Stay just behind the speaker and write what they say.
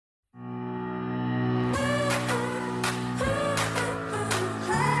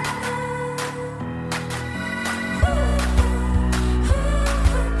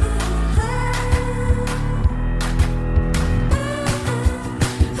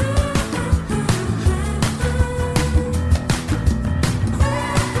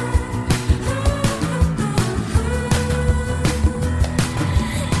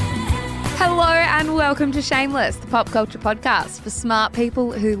Welcome to Shameless, the pop culture podcast for smart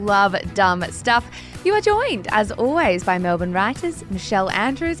people who love dumb stuff. You are joined, as always, by Melbourne writers Michelle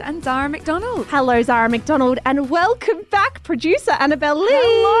Andrews and Zara McDonald. Hello, Zara McDonald, and welcome back, producer Annabelle Lee.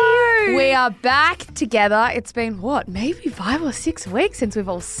 Hello. We are back together. It's been, maybe 5 or 6 weeks since we've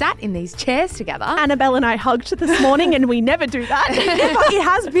all sat in these chairs together. Annabelle and I hugged this morning, and we never do that. It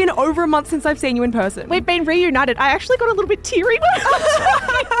has been over a month since I've seen you in person. We've been reunited. I actually got a little bit teary.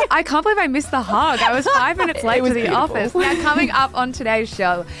 I can't believe I missed the hug. I was 5 minutes late to the beautiful. office. Now, coming up on today's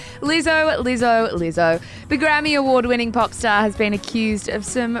show, Lizzo. The Grammy Award-winning pop star has been accused of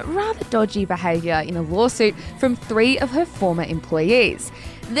some rather dodgy behaviour in a lawsuit from 3 of her former employees.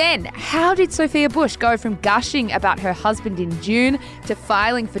 Then, how did Sophia Bush go from gushing about her husband in June to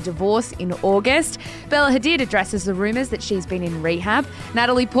filing for divorce in August? Bella Hadid addresses the rumours that she's been in rehab.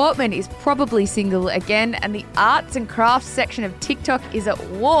 Natalie Portman is probably single again, and the arts and crafts section of TikTok is at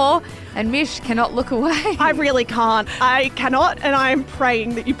war, and Mish cannot look away. I really can't. I cannot, and I am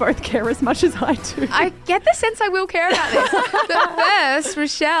praying that you both care as much as I do. I get the sense I will care about this. But first,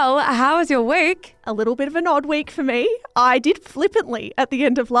 Rochelle, how was your week? A little bit of an odd week for me. I did flippantly, at the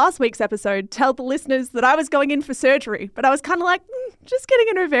end of last week's episode, tell the listeners that I was going in for surgery, but I was kind of like, just getting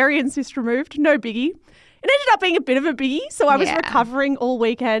an ovarian cyst removed, no biggie. It ended up being a bit of a biggie, so I was recovering all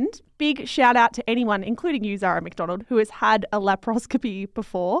weekend. Big shout out to anyone, including you, Zara McDonald, who has had a laparoscopy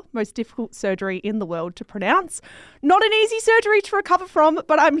before. Most difficult surgery in the world to pronounce. Not an easy surgery to recover from,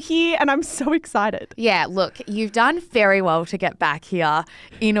 but I'm here and I'm so excited. Yeah, look, you've done very well to get back here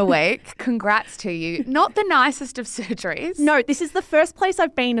in a week. Congrats to you. Not the nicest of surgeries. No, this is the first place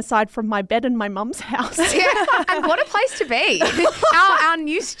I've been aside from my bed and my mum's house. Yeah, and what a place to be. Our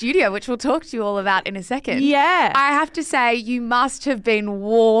new studio, which we'll talk to you all about in a second. Yeah. I have to say, you must have been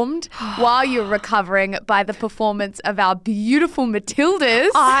warmed while you're recovering by the performance of our beautiful Matildas.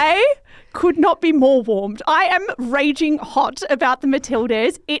 I could not be more warmed. I am raging hot about the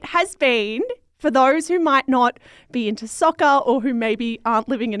Matildas. It has been, for those who might not be into soccer or who maybe aren't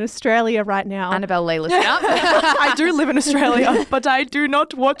living in Australia right now. Annabelle Lee, listen up. I do live in Australia, but I do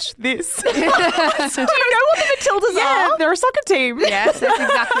not watch this. Do you know what the Matildas are? They're a soccer team. Yes, that's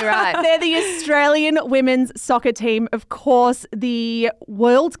exactly right. They're the Australian women's soccer team. Of course, the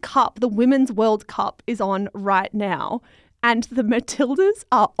World Cup, the Women's World Cup is on right now. And the Matildas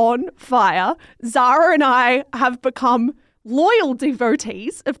are on fire. Zara and I have become loyal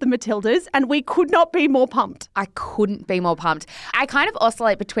devotees of the Matildas, and we could not be more pumped. I couldn't be more pumped. I kind of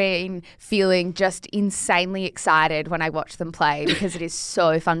oscillate between feeling just insanely excited when I watch them play because it is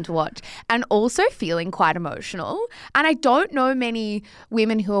so fun to watch, and also feeling quite emotional. And I don't know many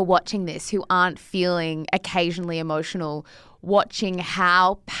women who are watching this who aren't feeling occasionally emotional watching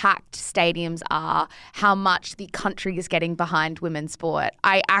how packed stadiums are, how much the country is getting behind women's sport.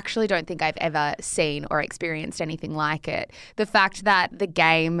 I actually don't think I've ever seen or experienced anything like it. The fact that the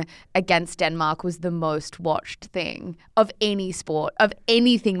game against Denmark was the most watched thing of any sport, of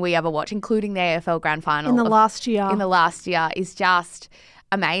anything we ever watch, including the AFL Grand Final. In the last year Is just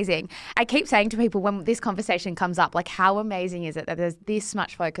amazing. I keep saying to people when this conversation comes up, like, how amazing is it that there's this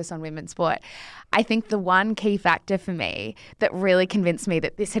much focus on women's sport? I think the one key factor for me that really convinced me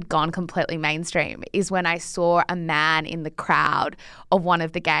that this had gone completely mainstream is when I saw a man in the crowd of one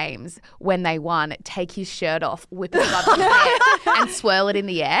of the games when they won take his shirt off, whip it above his head and swirl it in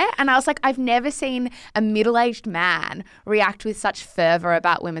the air. And I was like, I've never seen a middle-aged man react with such fervour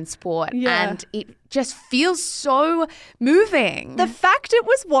about women's sport. Yeah. And it just feels so moving. The fact it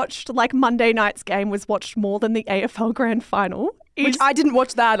was watched, like Monday night's game was watched more than the AFL Grand Final. Which I didn't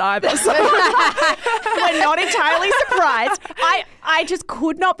watch that either. So. We're not entirely surprised. I just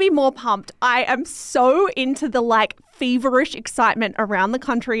could not be more pumped. I am so into the feverish excitement around the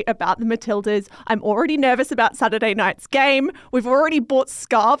country about the Matildas. I'm already nervous about Saturday night's game. We've already bought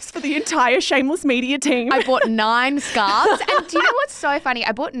scarves for the entire Shameless Media team. I bought 9 scarves. And do you know what's so funny?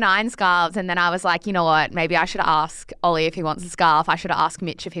 I bought 9 scarves and then I was like, you know what? Maybe I should ask Ollie if he wants a scarf. I should ask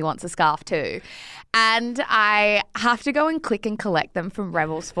Mitch if he wants a scarf too. And I have to go and click and collect them from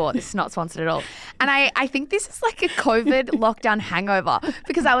Rebel Sport. This is not sponsored at all. And I think this is like a COVID lockdown hangover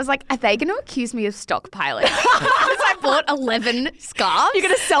because I was like, are they going to accuse me of stockpiling? Because I bought 11 scarves. You're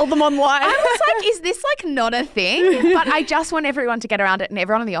going to sell them online. I was like, is this not a thing? But I just want everyone to get around it, and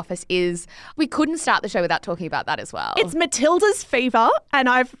everyone in the office is. We couldn't start the show without talking about that as well. It's Matilda's fever, and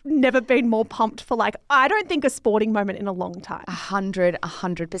I've never been more pumped for I don't think a sporting moment in a long time.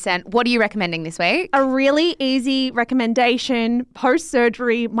 100%. What are you recommending this week? A really easy recommendation.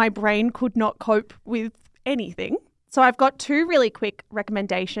 Post-surgery, my brain could not cope with anything. So I've got two really quick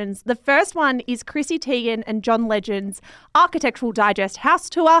recommendations. The first one is Chrissy Teigen and John Legend's Architectural Digest house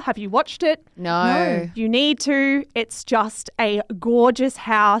tour. Have you watched it? No. You need to. It's just a gorgeous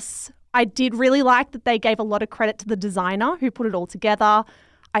house. I did really like that they gave a lot of credit to the designer who put it all together.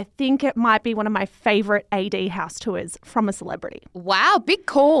 I think it might be one of my favourite AD house tours from a celebrity. Wow, big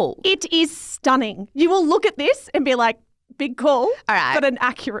call. It is stunning. You will look at this and be like, big call, All right. but an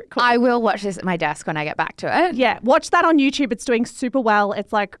accurate call. I will watch this at my desk when I get back to it. Yeah, watch that on YouTube. It's doing super well.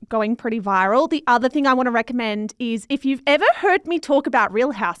 It's like going pretty viral. The other thing I want to recommend is if you've ever heard me talk about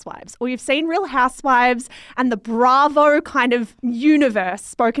Real Housewives or you've seen Real Housewives and the Bravo kind of universe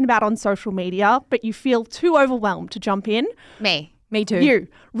spoken about on social media, but you feel too overwhelmed to jump in. Me. Me too. You.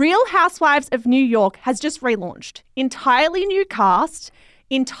 Real Housewives of New York has just relaunched. Entirely new cast,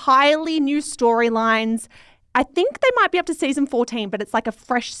 entirely new storylines. I think they might be up to season 14, but it's like a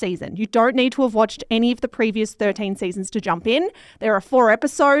fresh season. You don't need to have watched any of the previous 13 seasons to jump in. There are 4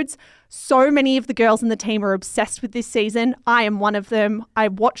 episodes. So many of the girls in the team are obsessed with this season. I am one of them. I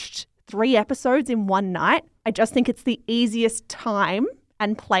watched 3 episodes in one night. I just think it's the easiest time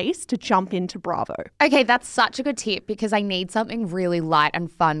and place to jump into Bravo. Okay, that's such a good tip because I need something really light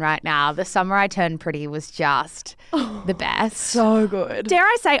and fun right now. The Summer I Turned Pretty was just the best. So good. Dare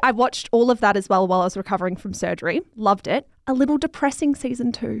I say, I watched all of that as well while I was recovering from surgery. Loved it. A little depressing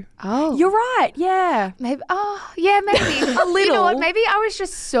season 2. Oh. You're right. Yeah. Maybe, maybe. a little. You know what? Maybe I was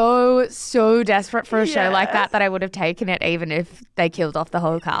just so desperate for a show like that I would have taken it even if they killed off the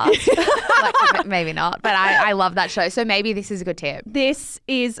whole cast. Like, maybe not, but I love that show. So maybe this is a good tip. This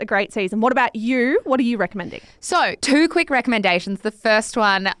is a great season. What about you? What are you recommending? So 2 quick recommendations. The first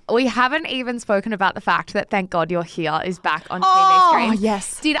one, we haven't even spoken about the fact that Thank God You're Here is back on TV screen. Oh,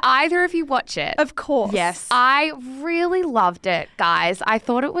 yes. Did either of you watch it? Of course. Yes. I really loved it, guys. I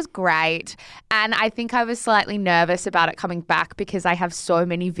thought it was great. And I think I was slightly nervous about it coming back because I have so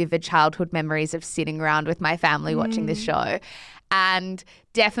many vivid childhood memories of sitting around with my family watching this show. And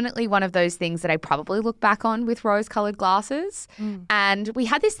definitely one of those things that I probably look back on with rose-coloured glasses. And we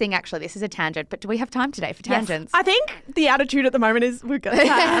had this thing, actually, this is a tangent, but do we have time today for tangents? I think the attitude at the moment is we're good. when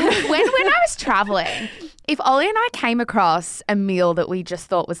I was traveling, if Ollie and I came across a meal that we just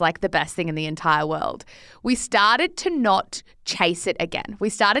thought was like the best thing in the entire world, we started to not chase it again. We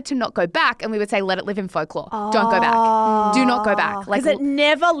started to not go back and we would say, let it live in folklore. Don't go back. Do not go back. Because it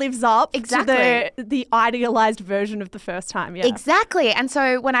never lives up Exactly. to the idealised version of the first time. Yeah. Exactly. And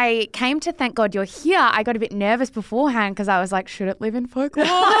so when I came to Thank God You're Here, I got a bit nervous beforehand because I was like, should it live in folklore?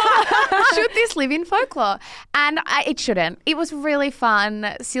 Should this live in folklore? And it shouldn't. It was really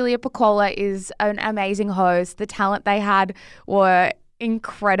fun. Celia Pacquola is an amazing host. The talent they had were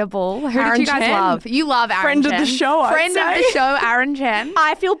incredible. Who Aaron did you guys Chen. love? You love Aaron Friend of Chen. the show, I'd Friend of say. the show, Aaron Chen.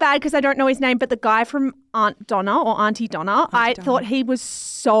 I feel bad because I don't know his name, but the guy from Aunt Donna or Auntie Donna, I thought he was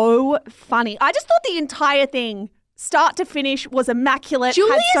so funny. I just thought the entire thing, start to finish, was immaculate.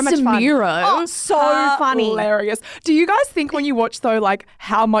 Julia had so much Samiro. fun. Oh, so funny. Hilarious. Do you guys think when you watch though, like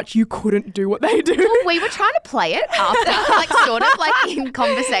how much you couldn't do what they do? We were trying to play it after, like sort of like in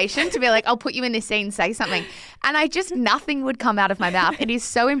conversation to be like, I'll put you in this scene, say something. And nothing would come out of my mouth. It is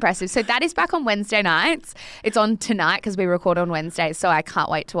so impressive. So that is back on Wednesday nights. It's on tonight because we record on Wednesdays. So I can't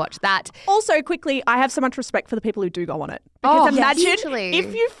wait to watch that. Also, quickly, I have so much respect for the people who do go on it. Oh, Because imagine hugely.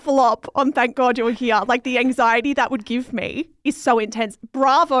 if you flop on Thank God You're Here, like the anxiety that would give me is so intense.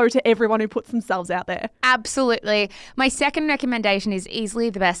 Bravo to everyone who puts themselves out there. Absolutely. My second recommendation is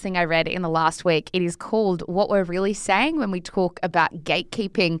easily the best thing I read in the last week. It is called What We're Really Saying When We Talk About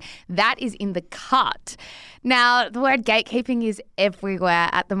Gatekeeping. That is in The Cut. Now, the word gatekeeping is everywhere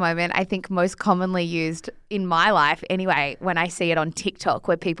at the moment. I think most commonly used in my life anyway, when I see it on TikTok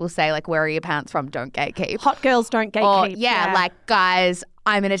where people say like, where are your pants from? Don't gatekeep. Hot girls don't Or, gatekeep. like, guys,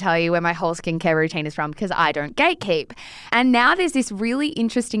 I'm going to tell you where my whole skincare routine is from because I don't gatekeep. And now there's this really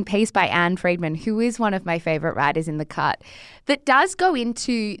interesting piece by Anne Friedman, who is one of my favorite writers in The Cut, that does go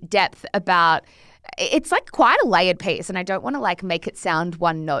into depth about, it's like quite a layered piece, and I don't want to like make it sound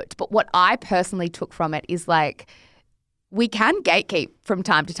one note, but what I personally took from it is like, we can gatekeep from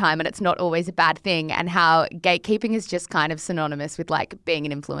time to time and it's not always a bad thing, and how gatekeeping is just kind of synonymous with like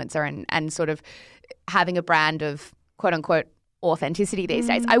being an influencer and sort of having a brand of quote unquote authenticity these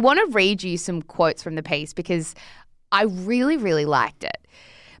days. I want to read you some quotes from the piece because I really, really liked it.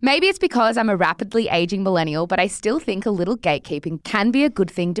 Maybe it's because I'm a rapidly aging millennial, but I still think a little gatekeeping can be a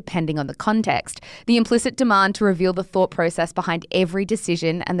good thing depending on the context. The implicit demand to reveal the thought process behind every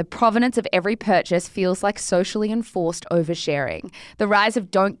decision and the provenance of every purchase feels like socially enforced oversharing. The rise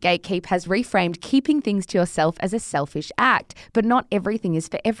of don't gatekeep has reframed keeping things to yourself as a selfish act, but not everything is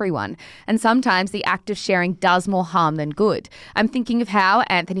for everyone. And sometimes the act of sharing does more harm than good. I'm thinking of how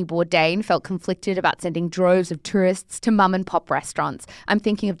Anthony Bourdain felt conflicted about sending droves of tourists to mum and pop restaurants. I'm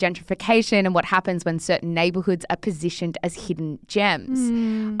thinking of gentrification and what happens when certain neighbourhoods are positioned as hidden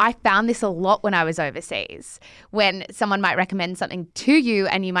gems. I found this a lot when I was overseas, when someone might recommend something to you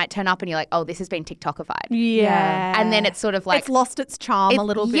and you might turn up and you're like, oh, this has been TikTokified. Yeah. And then it's sort of like... It's lost its charm a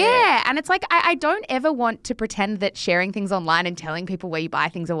little bit. Yeah. And it's like, I don't ever want to pretend that sharing things online and telling people where you buy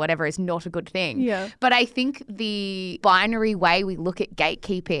things or whatever is not a good thing. Yeah. But I think the binary way we look at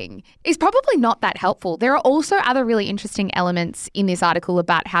gatekeeping is probably not that helpful. There are also other really interesting elements in this article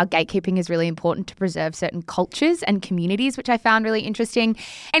about how gatekeeping is really important to preserve certain cultures and communities, which I found really interesting.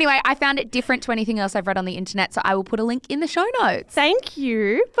 Anyway, I found it different to anything else I've read on the internet, so I will put a link in the show notes. Thank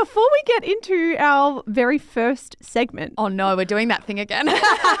you. Before we get into our very first segment, Oh no, we're doing that thing again. we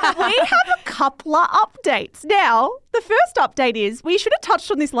have a couple of updates. Now, the first update is, we should have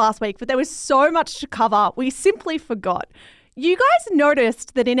touched on this last week, but there was so much to cover, we simply forgot. You guys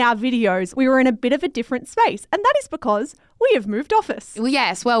noticed that in our videos, we were in a bit of a different space, and that is because we have moved office. Well,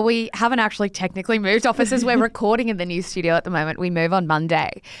 yes. Well, we haven't actually technically moved offices. We're recording in the new studio at the moment. We move on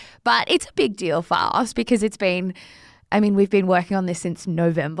Monday. But it's a big deal for us because it's been... we've been working on this since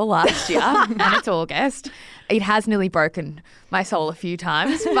November last year and it's August. It has nearly broken my soul a few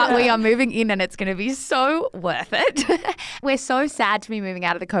times, but we are moving in and it's going to be so worth it. We're so sad to be moving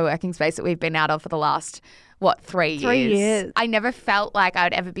out of the co-working space that we've been out of for the last... 3 years? 3 years. I never felt like I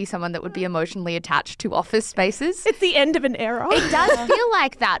would ever be someone that would be emotionally attached to office spaces. It's the end of an era. It does feel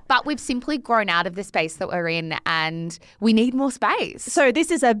like that, but we've simply grown out of the space that we're in and we need more space. So this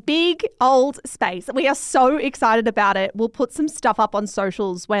is a big old space. We are so excited about it. We'll put some stuff up on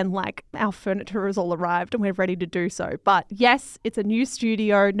socials when our furniture has all arrived and we're ready to do so. But yes, it's a new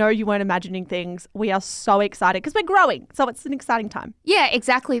studio. No, you weren't imagining things. We are so excited because we're growing. So it's an exciting time. Yeah,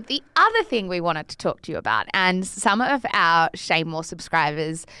 exactly. The other thing we wanted to talk to you about, and some of our Shame More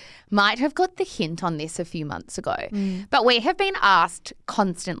subscribers might have got the hint on this a few months ago, but we have been asked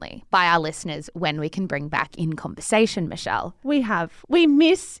constantly by our listeners when we can bring back In Conversation, Michelle. We have. We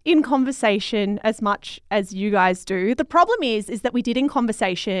miss In Conversation as much as you guys do. The problem is that we did In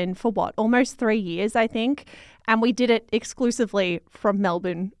Conversation for almost 3 years, I think. And we did it exclusively from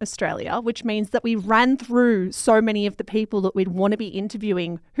Melbourne, Australia, which means that we ran through so many of the people that we'd want to be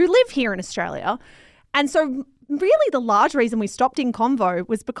interviewing who live here in Australia. And so really the large reason we stopped In Convo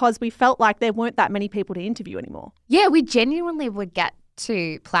was because we felt like there weren't that many people to interview anymore. Yeah, we genuinely would get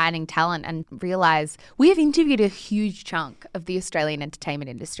to planning talent and realise we have interviewed a huge chunk of the Australian entertainment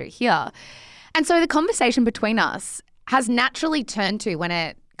industry here. And so the conversation between us has naturally turned to, when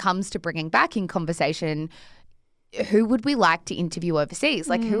it comes to bringing back In Conversation, who would we like to interview overseas?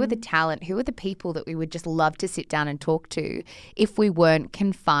 Who are the talent? Who are the people that we would just love to sit down and talk to if we weren't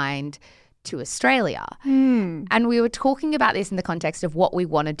confined to Australia? And we were talking about this in the context of what we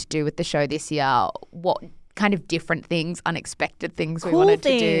wanted to do with the show this year, what kind of different things, unexpected things we wanted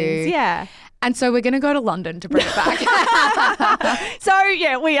to do. Yeah. And so we're going to go to London to bring it back. So,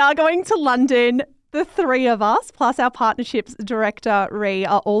 yeah, we are going to London. The three of us, plus our partnerships director, Ree,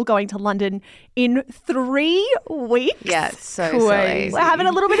 are all going to London in 3 weeks. Yeah, it's so silly. We're having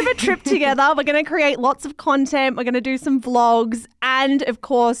a little bit of a trip together. We're going to create lots of content. We're going to do some vlogs. And, of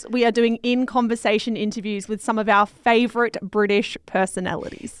course, we are doing In Conversation interviews with some of our favourite British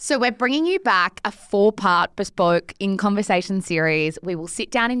personalities. So we're bringing you back a 4-part bespoke In Conversation series. We will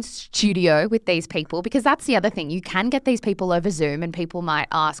sit down in studio with these people, because that's the other thing. You can get these people over Zoom and people might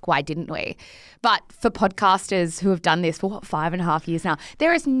ask, why didn't we? But for podcasters who have done this for 5.5 years now,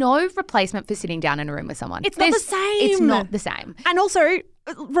 there is no replacement for sitting down in a room with someone. It's not the same. It's not the same. And also,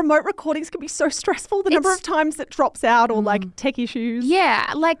 remote recordings can be so stressful. The number of times it drops out or tech issues.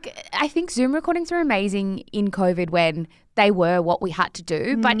 Yeah, I think Zoom recordings were amazing in COVID when they were what we had to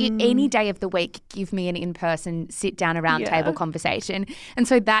do. But any day of the week, give me an in-person, sit-down, around-table conversation. And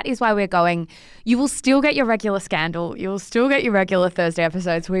so that is why we're going, you will still get your regular Scandal. You will still get your regular Thursday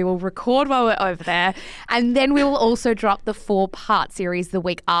episodes. We will record while we're over there. And then we will also drop the 4-part series the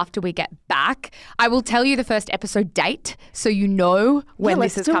week after we get back. I will tell you the first episode date so you know when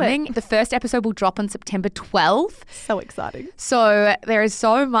this is coming. The first episode will drop on September 12th. So exciting. So there is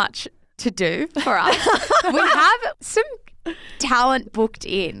so much to do for us. We have some talent booked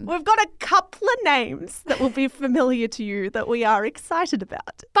in. We've got a couple of names that will be familiar to you that we are excited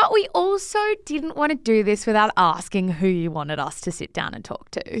about. But we also didn't want to do this without asking who you wanted us to sit down and talk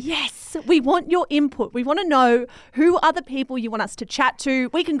to. Yes, we want your input. We want to know who are the people you want us to chat to.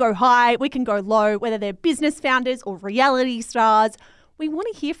 We can go high, we can go low, whether they're business founders or reality stars. We want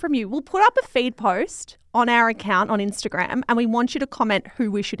to hear from you. We'll put up a feed post on our account on Instagram and we want you to comment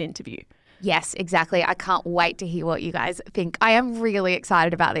who we should interview. Yes, exactly. I can't wait to hear what you guys think. I am really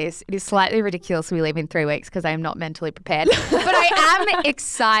excited about this. It is slightly ridiculous we leave in 3 weeks because I am not mentally prepared, but I am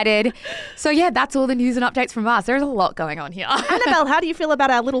excited. So yeah, that's all the news and updates from us. There's a lot going on here. Annabelle, how do you feel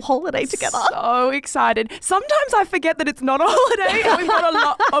about our little holiday together? So excited. Sometimes I forget that it's not a holiday and we've got a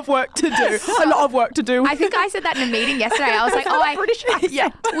lot of work to do. I think I said that in a meeting yesterday. I was like, British accent.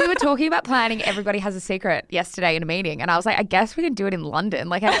 Yeah. We were talking about planning Everybody Has a Secret yesterday in a meeting, and I was like, I guess we can do it in London.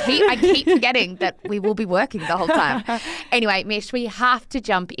 Like I keep forgetting that we will be working the whole time. Anyway, Mish, we have to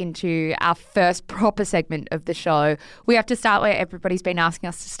jump into our first proper segment of the show. We have to start where everybody's been asking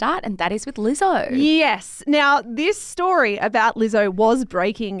us to start, and that is with Lizzo. Yes. Now, this story about Lizzo was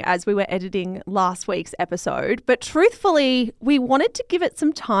breaking as we were editing last week's episode, but truthfully, we wanted to give it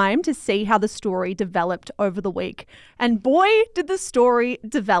some time to see how the story developed over the week. And boy, did the story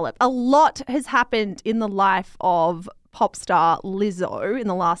develop. A lot has happened in the life of pop star Lizzo in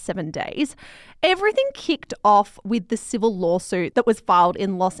the last 7 days. Everything kicked off with the civil lawsuit that was filed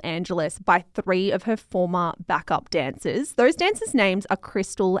in Los Angeles by 3 of her former backup dancers. Those dancers' names are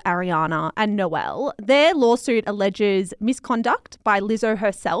Crystal, Ariana, and Noelle. Their lawsuit alleges misconduct by Lizzo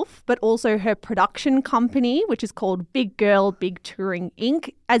herself, but also her production company, which is called Big Girl Big Touring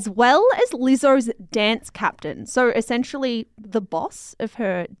Inc., as well as Lizzo's dance captain. So essentially the boss of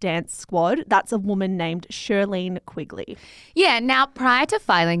her dance squad, that's a woman named Shirlene Quigley. Yeah, now prior to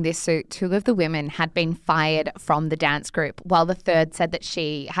filing this suit, 2 of the women had been fired from the dance group, while the third said that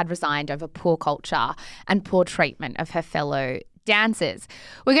she had resigned over poor culture and poor treatment of her fellow dancers.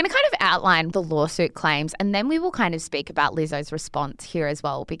 We're going to kind of outline the lawsuit claims, and then we will kind of speak about Lizzo's response here as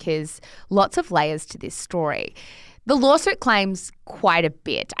well, because lots of layers to this story. The lawsuit claims quite a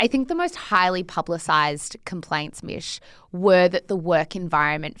bit. I think the most highly publicised complaints, Mish, were that the work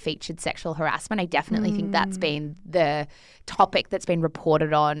environment featured sexual harassment. I definitely think that's been the topic that's been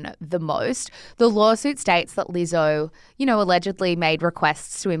reported on the most. The lawsuit states that Lizzo, allegedly made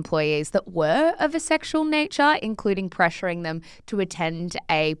requests to employees that were of a sexual nature, including pressuring them to attend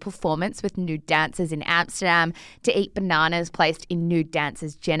a performance with nude dancers in Amsterdam, to eat bananas placed in nude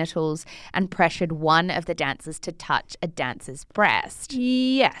dancers' genitals, and pressured one of the dancers to touch a dancer's breast.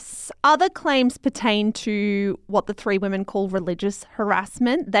 Yes. Other claims pertain to what the 3 women call religious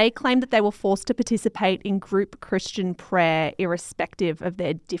harassment. They claim that they were forced to participate in group Christian prayer irrespective of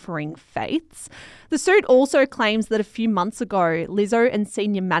their differing faiths. The suit also claims that a few months ago, Lizzo and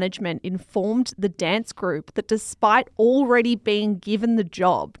senior management informed the dance group that despite already being given the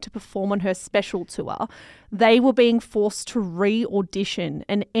job to perform on her special tour, they were being forced to re-audition,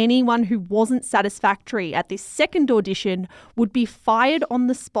 and anyone who wasn't satisfactory at this second audition would be fired on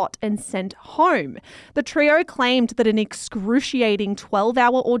the spot and sent home. The trio claimed that an excruciating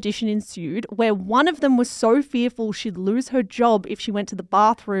 12-hour audition ensued, where one of them was so fearful she'd lose her job if she went to the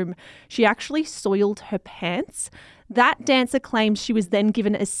bathroom, she actually soiled her pants. That dancer claims she was then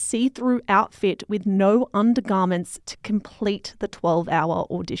given a see-through outfit with no undergarments to complete the 12-hour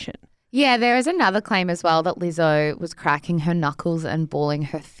audition. Yeah, there is another claim as well that Lizzo was cracking her knuckles and balling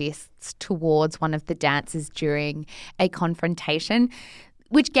her fists towards one of the dancers during a confrontation,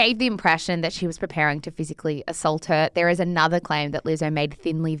 which gave the impression that she was preparing to physically assault her. There is another claim that Lizzo made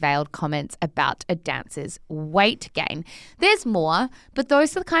thinly veiled comments about a dancer's weight gain. There's more, but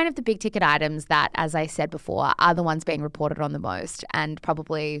those are kind of the big ticket items that, as I said before, are the ones being reported on the most and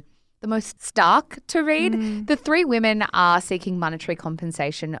probably the most stark to read. The 3 women are seeking monetary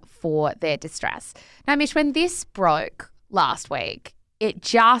compensation for their distress. Now, Mish, when this broke last week, it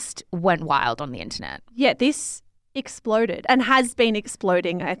just went wild on the internet. Yeah, this exploded and has been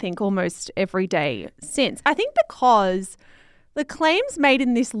exploding, I think, almost every day since. I think because the claims made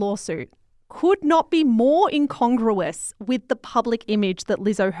in this lawsuit could not be more incongruous with the public image that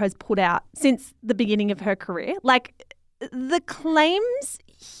Lizzo has put out since the beginning of her career. Like, the claims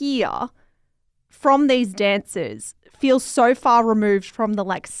here from these dancers feel so far removed from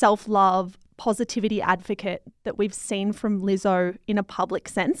the self-love, positivity advocate that we've seen from Lizzo in a public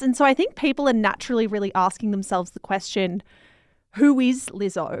sense. And so I think people are naturally really asking themselves the question, who is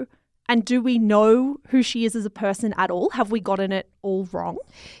Lizzo And do we know who she is as a person at all? Have we gotten it all wrong?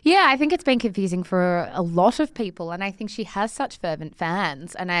 Yeah, I think it's been confusing for a lot of people, and I think she has such fervent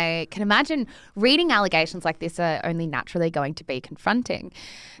fans. And I can imagine reading allegations like this are only naturally going to be confronting.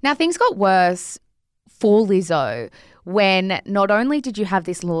 Now, things got worse for Lizzo when not only did you have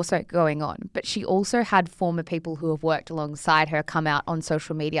this lawsuit going on, but she also had former people who have worked alongside her come out on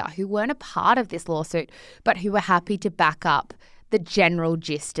social media who weren't a part of this lawsuit, but who were happy to back up the general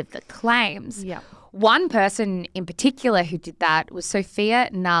gist of the claims. Yeah. One person in particular who did that was Sophia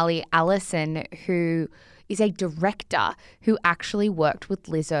Nali Allison, who is a director who actually worked with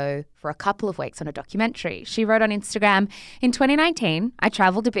Lizzo for a couple of weeks on a documentary. She wrote on Instagram, "In 2019, I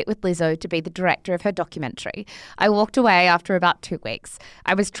travelled a bit with Lizzo to be the director of her documentary. I walked away after about 2 weeks.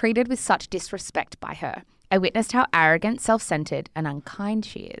 I was treated with such disrespect by her. I witnessed how arrogant, self-centered and unkind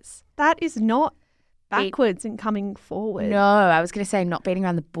she is." That is not backwards and coming forward. No, I was going to say not beating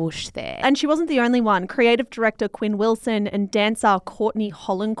around the bush there. And she wasn't the only one. Creative director Quinn Wilson and dancer Courtney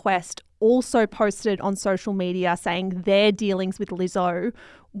Hollenquest also posted on social media saying their dealings with Lizzo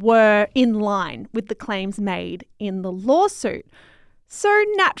were in line with the claims made in the lawsuit. So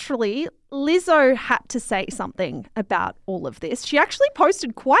naturally, Lizzo had to say something about all of this. She actually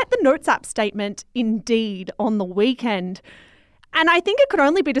posted quite the Notes app statement indeed on the weekend. And I think it could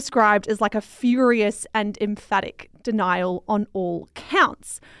only be described as like a furious and emphatic denial on all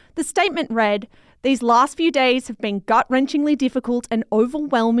counts. The statement read, "These last few days have been gut-wrenchingly difficult and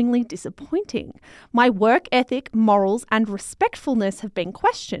overwhelmingly disappointing. My work ethic, morals and respectfulness have been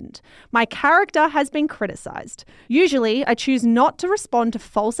questioned. My character has been criticised. Usually, I choose not to respond to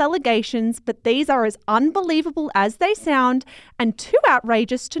false allegations, but these are as unbelievable as they sound and too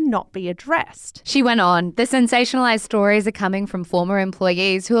outrageous to not be addressed." She went on, "The sensationalised stories are coming from former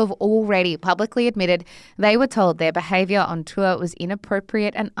employees who have already publicly admitted they were told their behaviour on tour was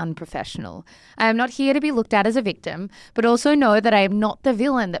inappropriate and unprofessional. I am not here to be looked at as a victim, but also know that I am not the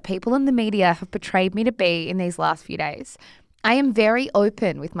villain that people in the media have portrayed me to be in these last few days. I am very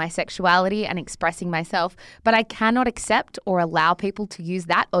open with my sexuality and expressing myself, but I cannot accept or allow people to use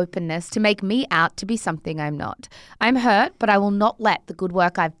that openness to make me out to be something I'm not. I'm hurt, but I will not let the good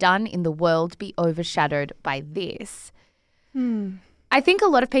work I've done in the world be overshadowed by this." I think a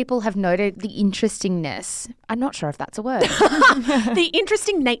lot of people have noted the interestingness. I'm not sure if that's a word. The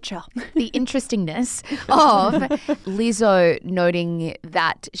interesting nature. The interestingness of Lizzo noting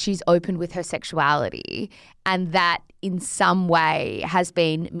that she's open with her sexuality and that in some way has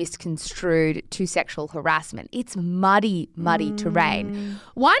been misconstrued to sexual harassment. It's muddy terrain.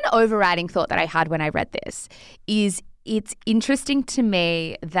 One overriding thought that I had when I read this is it's interesting to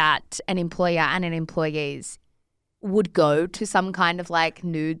me that an employer and an employee's would go to some kind of like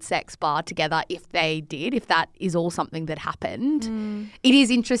nude sex bar together if that is all something that happened. It is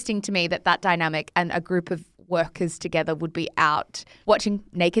interesting to me that dynamic and a group of workers together would be out watching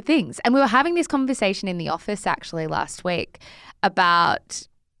naked things. And we were having this conversation in the office actually last week about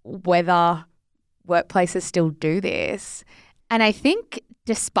whether workplaces still do this. And I think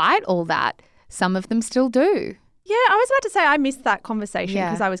despite all that, some of them still do. Yeah, I was about to say I missed that conversation Yeah.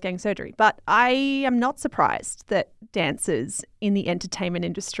 because I was getting surgery, but I am not surprised that dancers in the entertainment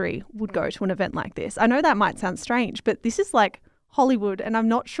industry would go to an event like this. I know that might sound strange, but this is like Hollywood, and I'm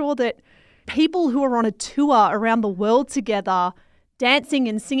not sure that people who are on a tour around the world together, dancing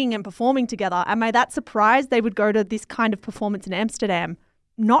and singing and performing together, am I that surprised they would go to this kind of performance in Amsterdam?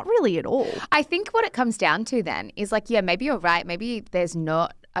 Not really at all. I think what it comes down to then is like, yeah, maybe you're right. Maybe there's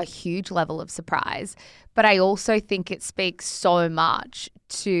not a huge level of surprise, but I also think it speaks so much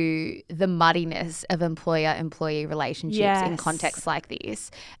to the muddiness of employer-employee relationships in contexts like this,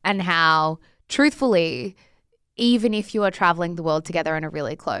 and how truthfully, even if you are traveling the world together and are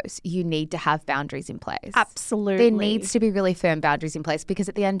really close, you need to have boundaries in place. Absolutely. There needs to be really firm boundaries in place, because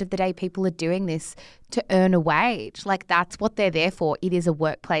at the end of the day, people are doing this to earn a wage. Like, that's what they're there for. It is a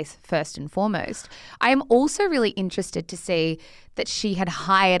workplace first and foremost. I am also really interested to see that she had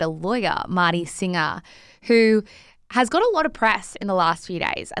hired a lawyer, Marty Singer, who has got a lot of press in the last few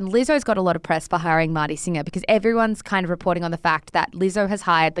days. And Lizzo's got a lot of press for hiring Marty Singer, because everyone's kind of reporting on the fact that Lizzo has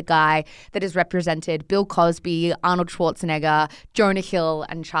hired the guy that has represented Bill Cosby, Arnold Schwarzenegger, Jonah Hill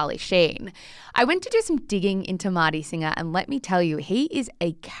and Charlie Sheen. I went to do some digging into Marty Singer, and let me tell you, he is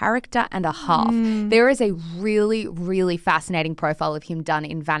a character and a half. There is a really, really fascinating profile of him done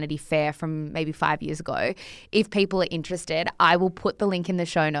in Vanity Fair from maybe 5 years ago. If people are interested, I will put the link in the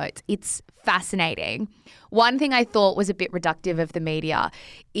show notes. It's fascinating. One thing I thought was a bit reductive of the media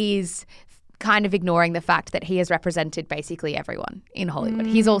is kind of ignoring the fact that he has represented basically everyone in Hollywood.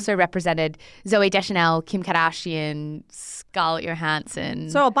 He's also represented Zooey Deschanel, Kim Kardashian, Scarlett Johansson.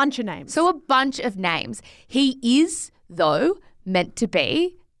 So a bunch of names. So a bunch of names. He is, though, meant to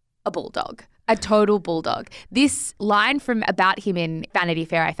be a bulldog. A total bulldog. This line from about him in Vanity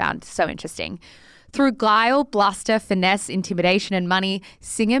Fair I found so interesting. Through guile, bluster, finesse, intimidation and money,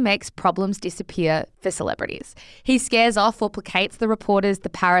 Singer makes problems disappear for celebrities. He scares off or placates the reporters, the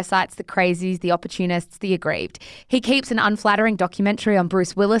parasites, the crazies, the opportunists, the aggrieved. He keeps an unflattering documentary on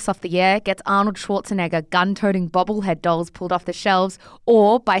Bruce Willis off the air, gets Arnold Schwarzenegger gun-toting bobblehead dolls pulled off the shelves,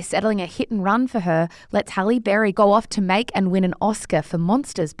 or, by settling a hit and run for her, lets Halle Berry go off to make and win an Oscar for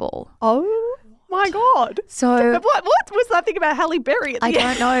Monsters Ball. Oh my God. So What was that thing about Halle Berry at the I end?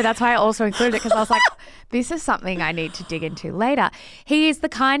 don't know. That's why I also included it, because I was like, this is something I need to dig into later. He is the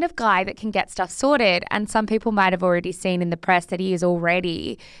kind of guy that can get stuff sorted, and some people might have already seen in the press that he is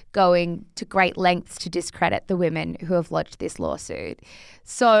already going to great lengths to discredit the women who have lodged this lawsuit.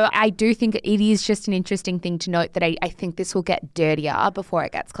 So I do think it is just an interesting thing to note that I think this will get dirtier before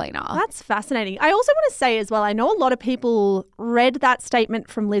it gets cleaner. That's fascinating. I also want to say as well, I know a lot of people read that statement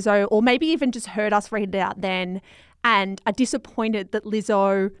from Lizzo, or maybe even just heard us read it out then, and are disappointed that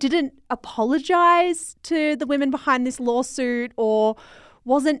Lizzo didn't apologise to the women behind this lawsuit or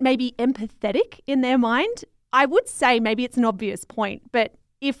wasn't maybe empathetic in their mind. I would say maybe it's an obvious point, but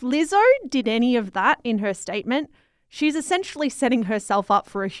if Lizzo did any of that in her statement, she's essentially setting herself up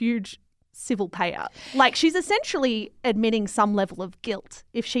for a huge civil payout. Like, she's essentially admitting some level of guilt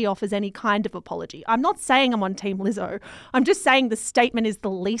if she offers any kind of apology. I'm not saying I'm on Team Lizzo. I'm just saying the statement is the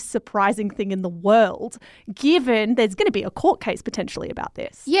least surprising thing in the world, given there's going to be a court case potentially about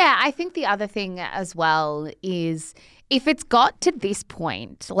this. Yeah, I think the other thing as well is if it's got to this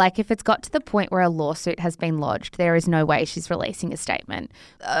point, like if it's got to the point where a lawsuit has been lodged, there is no way she's releasing a statement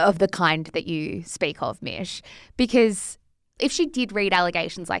of the kind that you speak of, Mish, because if she did read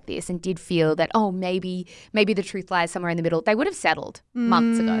allegations like this and did feel that, oh, maybe the truth lies somewhere in the middle, they would have settled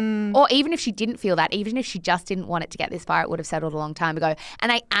months ago. Or even if she didn't feel that, even if she just didn't want it to get this far, it would have settled a long time ago.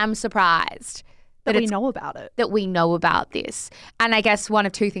 And I am surprised that we know about it. That we know about this. And I guess one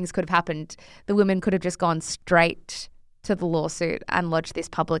of two things could have happened. The women could have just gone straight to the lawsuit and lodged this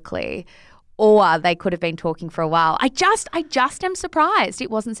publicly, or they could have been talking for a while. I just am surprised it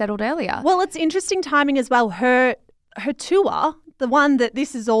wasn't settled earlier. Well, it's interesting timing as well. Her tour, the one that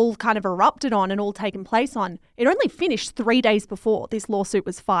this is all kind of erupted on and all taken place on, it only finished 3 days before this lawsuit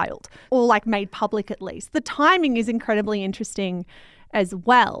was filed, or like made public at least. The timing is incredibly interesting as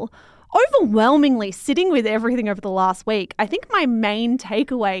well. Overwhelmingly, sitting with everything over the last week, I think my main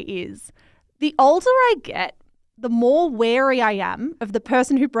takeaway is the older I get, the more wary I am of the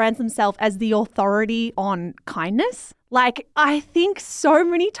person who brands themselves as the authority on kindness. Like, I think so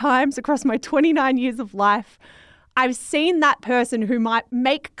many times across my 29 years of life, I've seen that person who might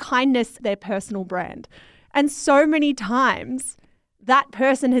make kindness their personal brand. And so many times that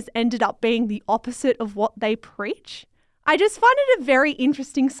person has ended up being the opposite of what they preach. I just find it a very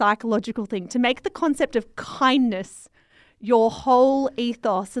interesting psychological thing to make the concept of kindness your whole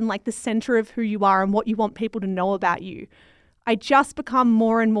ethos and like the center of who you are and what you want people to know about you. I just become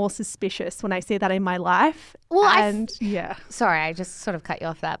more and more suspicious when I see that in my life. Well, yeah. Sorry, I just sort of cut you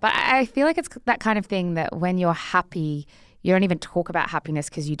off that. But I feel like it's that kind of thing that when you're happy, you don't even talk about happiness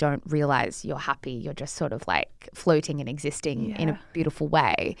because you don't realize you're happy. You're just sort of like floating and existing in a beautiful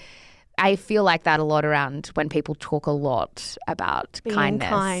way. I feel like that a lot around when people talk a lot about being kindness.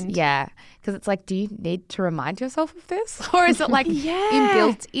 Kind. Yeah. Because it's like, do you need to remind yourself of this? Or is it like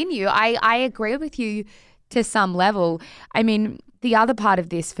inbuilt in you? I agree with you to some level. I mean, the other part of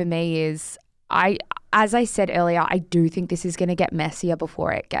this for me is as I said earlier, I do think this is going to get messier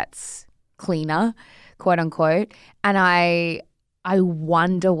before it gets cleaner, quote unquote. And I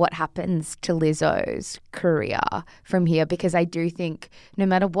wonder what happens to Lizzo's career from here, because I do think no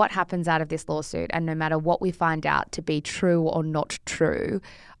matter what happens out of this lawsuit and no matter what we find out to be true or not true,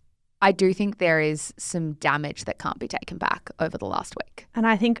 I do think there is some damage that can't be taken back over the last week. And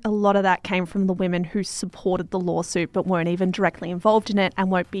I think a lot of that came from the women who supported the lawsuit but weren't even directly involved in it and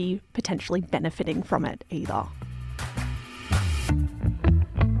won't be potentially benefiting from it either.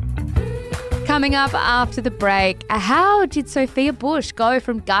 Coming up after the break, how did Sophia Bush go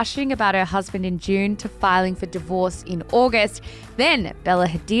from gushing about her husband in June to filing for divorce in August? Then Bella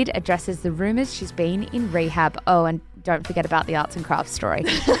Hadid addresses the rumours she's been in rehab. Oh, and don't forget about the arts and crafts story.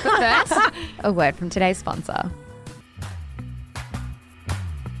 But first, a word from today's sponsor.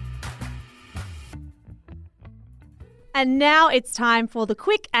 And now it's time for the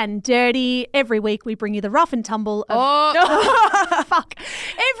quick and dirty. Every week we bring you the rough and tumble of... Fuck.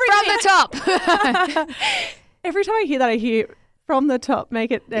 From the top. Every time I hear that, I hear from the top.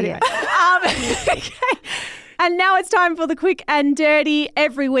 Make it... Anyway. Okay. And now it's time for the quick and dirty.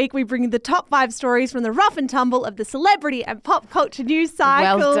 Every week we bring you the top 5 stories from the rough and tumble of the celebrity and pop culture news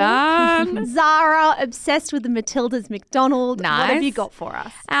cycle. Well done. Zara, obsessed with the Matildas McDonald. Nice. What have you got for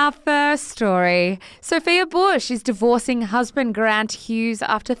us? Our first story. Sophia Bush is divorcing husband Grant Hughes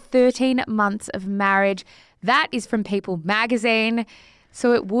after 13 months of marriage. That is from People magazine.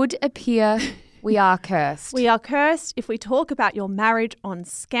 So it would appear we are cursed. We are cursed. If we talk about your marriage on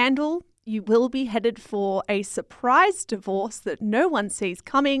Scandal, you will be headed for a surprise divorce that no one sees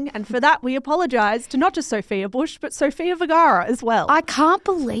coming. And for that, we apologise to not just Sophia Bush, but Sofia Vergara as well. I can't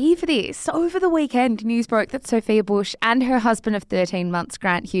believe this. Over the weekend, news broke that Sophia Bush and her husband of 13 months,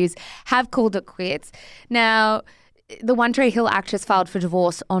 Grant Hughes, have called it quits. Now, the One Tree Hill actress filed for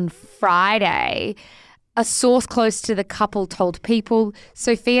divorce on Friday. A source close to the couple told People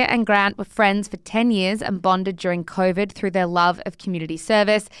Sophia and Grant were friends for 10 years and bonded during COVID through their love of community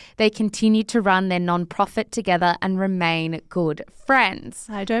service. They continued to run their non-profit together and remain good friends.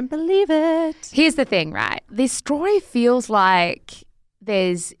 I don't believe it. Here's the thing, right? This story feels like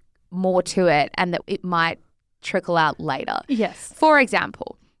there's more to it and that it might trickle out later. Yes. For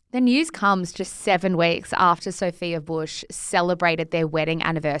example, the news comes just 7 weeks after Sophia Bush celebrated their wedding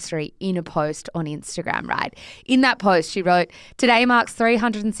anniversary in a post on Instagram, right? In that post, she wrote, "Today marks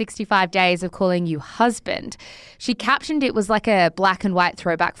 365 days of calling you husband." She captioned it was like a black and white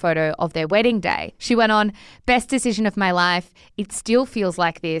throwback photo of their wedding day. She went on, "Best decision of my life. It still feels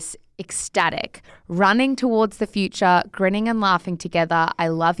like this. Ecstatic. Running towards the future, grinning and laughing together. I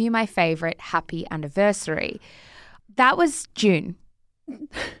love you, my favorite. Happy anniversary." That was June.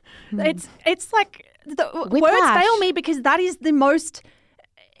 It's like the Whiplash. words fail me because that is the most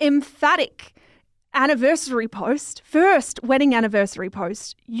emphatic anniversary post, first wedding anniversary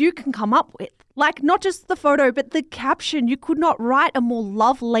post you can come up with. Like not just the photo, but the caption. You could not write a more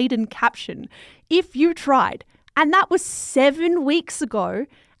love-laden caption if you tried. And that was 7 weeks ago.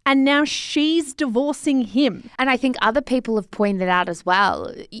 And now she's divorcing him. And I think other people have pointed out as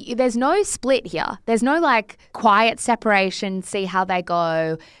well, there's no split here. There's no like quiet separation, see how they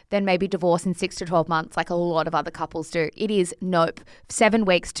go, then maybe divorce in 6 to 12 months like a lot of other couples do. It is nope. 7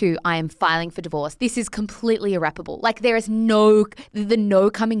 weeks to I am filing for divorce. This is completely irreparable. Like there is no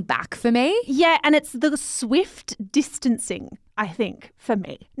coming back for me. Yeah, and it's the swift distancing, I think, for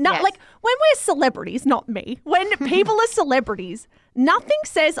me. Not Yes. like when we're celebrities, not me. When people are celebrities, nothing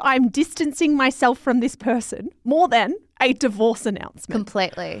says I'm distancing myself from this person more than a divorce announcement.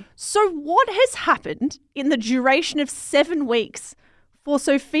 Completely. So what has happened in the duration of 7 weeks for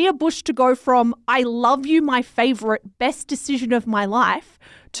Sophia Bush to go from I love you, my favorite, best decision of my life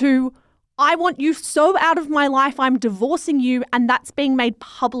to I want you so out of my life, I'm divorcing you, and that's being made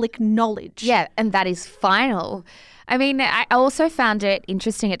public knowledge. Yeah, and that is final. I mean, I also found it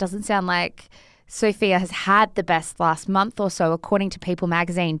interesting. It doesn't sound like Sophia has had the best last month or so, according to People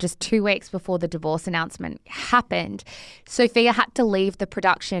magazine, just 2 weeks before the divorce announcement happened. Sophia had to leave the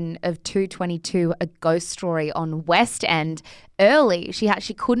production of 222, A Ghost Story on West End early.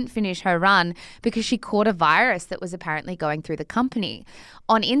 She couldn't finish her run because she caught a virus that was apparently going through the company.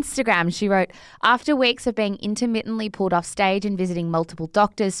 On Instagram, she wrote, "After weeks of being intermittently pulled off stage and visiting multiple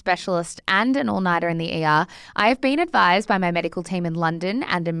doctors, specialists, and an all-nighter in the ER, I have been advised by my medical team in London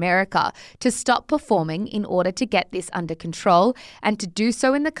and America to stop performing in order to get this under control and to do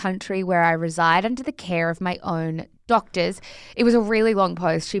so in the country where I reside under the care of my own doctors." It was a really long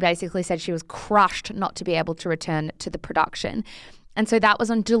post. She basically said she was crushed not to be able to return to the production. And so that was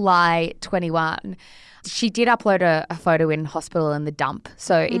on July 21. She did upload a photo in hospital in the dump.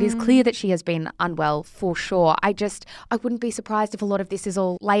 So it is clear that she has been unwell for sure. I wouldn't be surprised if a lot of this is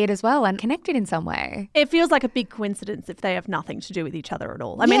all layered as well and connected in some way. It feels like a big coincidence if they have nothing to do with each other at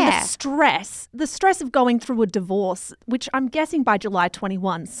all. I mean, Yeah. the stress of going through a divorce, which I'm guessing by July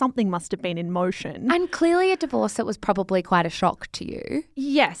 21, something must have been in motion. And clearly a divorce that was probably quite a shock to you.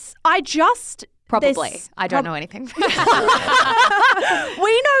 Yes, I just... Probably. I don't know anything. We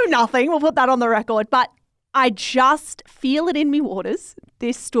know nothing. We'll put that on the record. But I just feel it in me waters.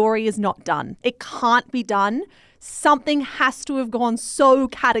 This story is not done. It can't be done. Something has to have gone so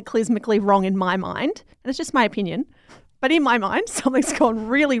cataclysmically wrong in my mind. And it's just my opinion. But in my mind, something's gone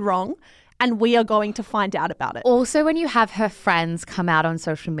really wrong. And we are going to find out about it. Also, when you have her friends come out on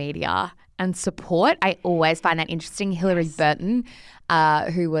social media and support, I always find that interesting. Hilary Burton,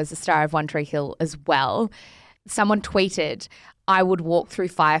 who was a star of One Tree Hill as well, someone tweeted, "I would walk through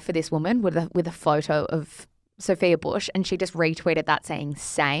fire for this woman," with a photo of Sophia Bush, and she just retweeted that saying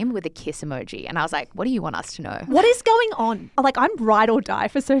same with a kiss emoji. And I was like, what do you want us to know? What is going on? Like, I'm ride or die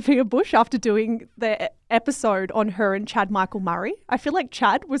for Sophia Bush after doing the episode on her and Chad Michael Murray. I feel like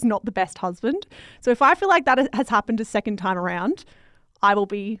Chad was not the best husband. So if I feel like that has happened a second time around, I will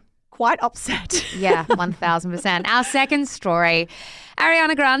be quite upset. Yeah, 1,000%. Our second story,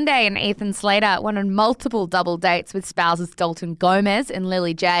 Ariana Grande and Ethan Slater went on multiple double dates with spouses Dalton Gomez and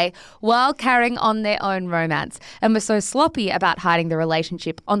Lily J while carrying on their own romance, and were so sloppy about hiding the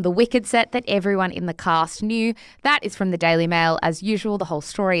relationship on the Wicked set that everyone in the cast knew. That is from the Daily Mail. As usual, the whole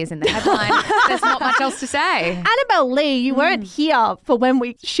story is in the headline. There's not much else to say. Annabelle Lee, you weren't here for when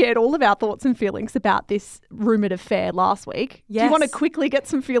we shared all of our thoughts and feelings about this rumoured affair last week. Yes. Do you want to quickly get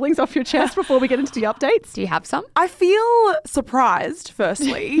some feelings off your chest before we get into the updates? Do you have some? I feel surprised,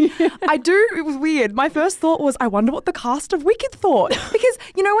 firstly. I do. It was weird. My first thought was, I wonder what the cast of Wicked thought. Because,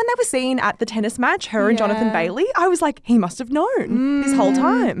 you know, when they were seen at the tennis match, her and Jonathan Bailey, I was like, he must have known this whole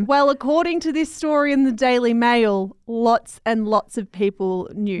time. Well, according to this story in the Daily Mail, lots and lots of people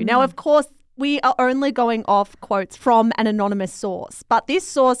knew. Now, of course, we are only going off quotes from an anonymous source, but this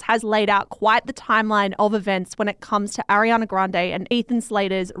source has laid out quite the timeline of events when it comes to Ariana Grande and Ethan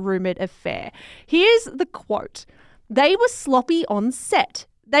Slater's rumoured affair. Here's the quote. "They were sloppy on set.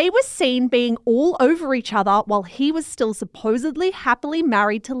 They were seen being all over each other while he was still supposedly happily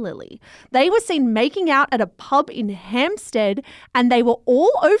married to Lily. They were seen making out at a pub in Hampstead, and they were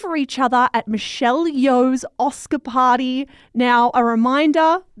all over each other at Michelle Yeoh's Oscar party." Now, a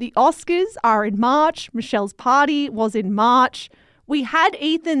reminder, the Oscars are in March. Michelle's party was in March. We had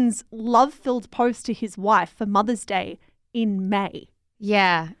Ethan's love-filled post to his wife for Mother's Day in May.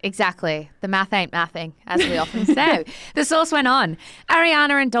 Yeah, exactly. The math ain't mathing, as we often say. The source went on.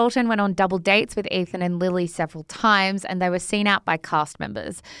 Ariana and Dalton went on double dates with Ethan and Lily several times, and they were seen out by cast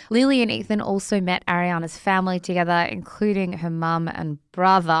members. Lily and Ethan also met Ariana's family together, including her mum and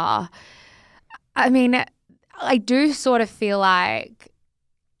brother. I mean, I do sort of feel like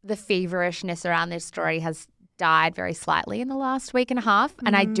the feverishness around this story has died very slightly in the last week and a half.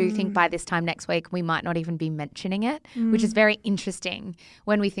 And I do think by this time next week, we might not even be mentioning it, which is very interesting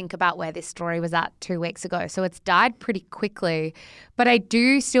when we think about where this story was at 2 weeks ago. So it's died pretty quickly. But I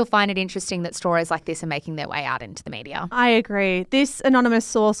do still find it interesting that stories like this are making their way out into the media. I agree. This anonymous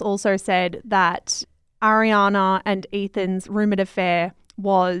source also said that Ariana and Ethan's rumoured affair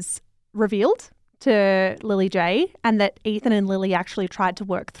was revealed to Lily J, and that Ethan and Lily actually tried to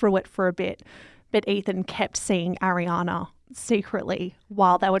work through it for a bit. But Ethan kept seeing Ariana secretly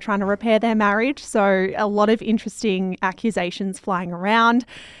while they were trying to repair their marriage. So a lot of interesting accusations flying around.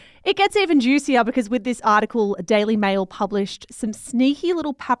 It gets even juicier because with this article, Daily Mail published some sneaky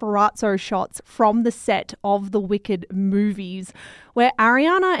little paparazzo shots from the set of the Wicked movies where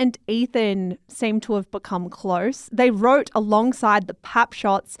Ariana and Ethan seem to have become close. They wrote alongside the pap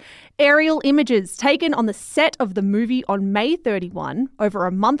shots, aerial images taken on the set of the movie on May 31, over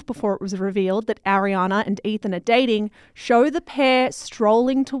a month before it was revealed that Ariana and Ethan are dating, show the pair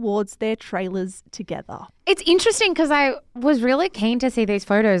strolling towards their trailers together. It's interesting because I was really keen to see these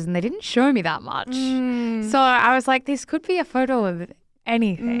photos and they didn't show me that much. So I was like, this could be a photo of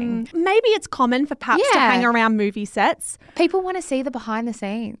anything. Maybe it's common for paps to hang around movie sets. People want to see the behind the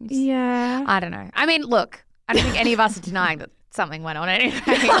scenes. Yeah. I don't know. I mean, look, I don't think any of us are denying that something went on anyway.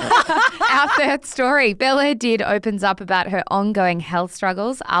 Our third story, Bella Hadid opens up about her ongoing health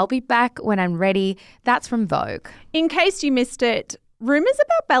struggles. I'll be back when I'm ready. That's from Vogue. In case you missed it, rumours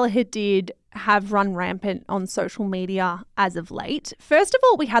about Bella Hadid have run rampant on social media as of late. First of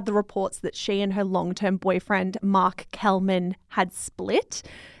all, we had the reports that she and her long-term boyfriend, Mark Kellman, had split.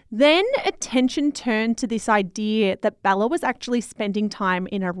 Then attention turned to this idea that Bella was actually spending time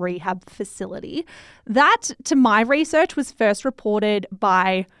in a rehab facility. That, to my research, was first reported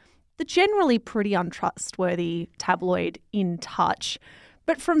by the generally pretty untrustworthy tabloid In Touch.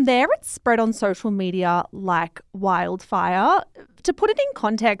 But from there, it spread on social media like wildfire. To put it in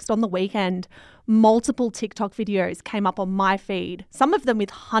context, on the weekend, multiple TikTok videos came up on my feed, some of them with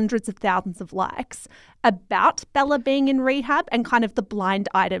hundreds of thousands of likes, about Bella being in rehab and kind of the blind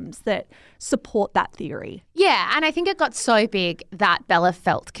items that support that theory. Yeah, and I think it got so big that Bella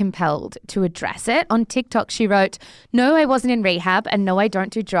felt compelled to address it. On TikTok, she wrote, "No, I wasn't in rehab, and no, I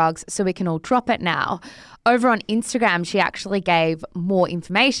don't do drugs, so we can all drop it now." Over on Instagram, she actually gave more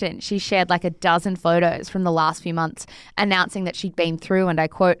information. She shared like a dozen photos from the last few months announcing that she'd been through, and I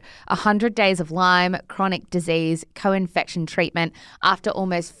quote, 100 days of Lyme, chronic disease, co-infection treatment after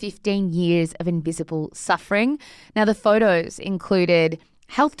almost 15 years of invisible suffering. Now, the photos included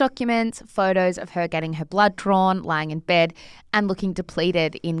health documents, photos of her getting her blood drawn, lying in bed, and looking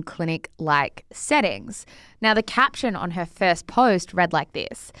depleted in clinic-like settings. Now, the caption on her first post read like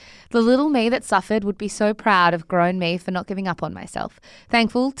this: "The little me that suffered would be so proud of grown me for not giving up on myself.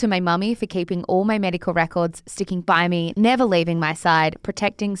 Thankful to my mummy for keeping all my medical records, sticking by me, never leaving my side,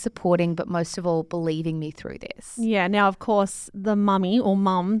 protecting, supporting, but most of all, believing me through this." Yeah, now, of course, the mummy or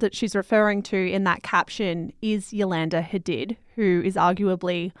mum that she's referring to in that caption is Yolanda Hadid, who is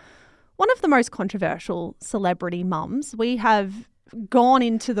arguably one of the most controversial celebrity mums. We have gone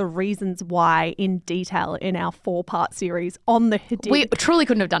into the reasons why in detail in our 4-part series on the Hadid. We truly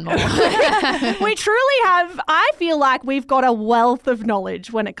couldn't have done more. We truly have. I feel like we've got a wealth of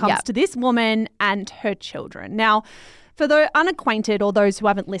knowledge when it comes Yep. to this woman and her children. Now, for the unacquainted or those who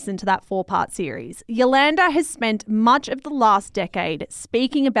haven't listened to that 4-part series, Yolanda has spent much of the last decade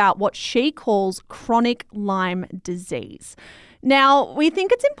speaking about what she calls chronic Lyme disease. Now, we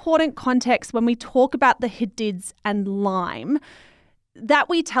think it's important context when we talk about the Hadids and Lyme that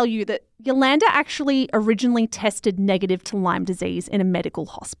we tell you that Yolanda actually originally tested negative to Lyme disease in a medical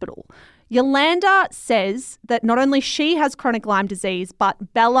hospital. Yolanda says that not only she has chronic Lyme disease,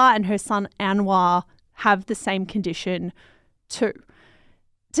 but Bella and her son Anwar have the same condition too.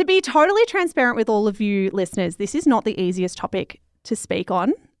 To be totally transparent with all of you listeners, this is not the easiest topic to speak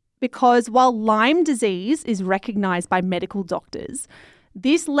on, because while Lyme disease is recognised by medical doctors,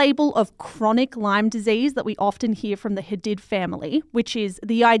 this label of chronic Lyme disease that we often hear from the Hadid family, which is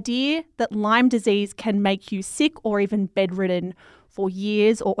the idea that Lyme disease can make you sick or even bedridden for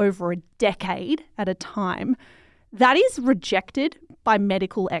years or over a decade at a time, that is rejected by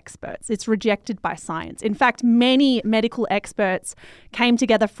medical experts. It's rejected by science. In fact, many medical experts came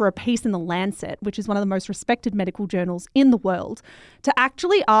together for a piece in The Lancet, which is one of the most respected medical journals in the world, to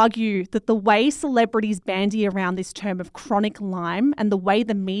actually argue that the way celebrities bandy around this term of chronic Lyme and the way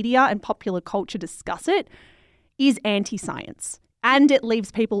the media and popular culture discuss it is anti-science, and it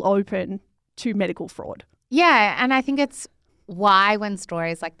leaves people open to medical fraud. Yeah, and I think it's why when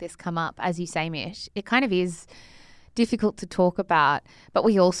stories like this come up, as you say, Mish, it kind of is difficult to talk about, but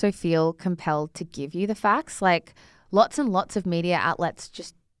we also feel compelled to give you the facts. Like, lots and lots of media outlets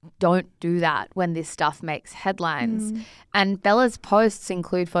just don't do that when this stuff makes headlines. And Bella's posts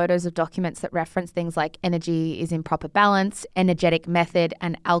include photos of documents that reference things like energy is in proper balance, energetic method,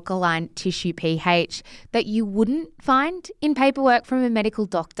 and alkaline tissue pH that you wouldn't find in paperwork from a medical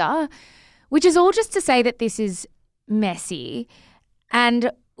doctor, which is all just to say that this is messy.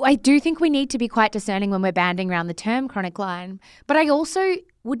 And I do think we need to be quite discerning when we're banding around the term chronic Lyme, but I also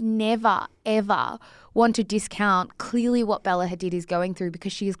would never, ever want to discount clearly what Bella Hadid is going through,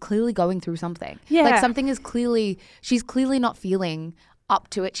 because she is clearly going through something. Yeah. Like, something is she's clearly not feeling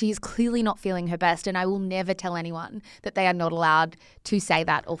up to it. She is clearly not feeling her best, and I will never tell anyone that they are not allowed to say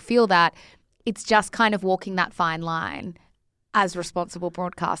that or feel that. It's just kind of walking that fine line as responsible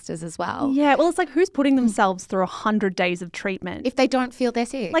broadcasters as well. Yeah, well, it's like, who's putting themselves through 100 days of treatment if they don't feel they're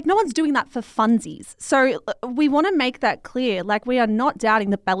sick? Like, no one's doing that for funsies. So we want to make that clear. Like, we are not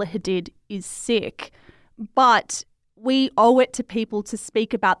doubting that Bella Hadid is sick, but we owe it to people to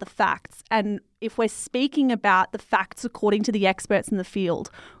speak about the facts. And if we're speaking about the facts according to the experts in the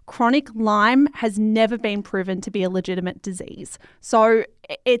field, chronic Lyme has never been proven to be a legitimate disease. So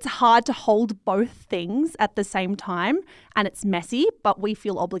it's hard to hold both things at the same time, and it's messy, but we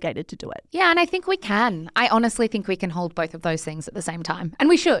feel obligated to do it. Yeah, and I think we can. I honestly think we can hold both of those things at the same time, and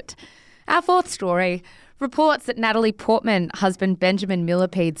we should. Our 4th story reports that Natalie Portman, husband Benjamin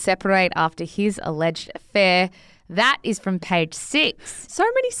Millepied, separate after his alleged affair. That is from Page 6. So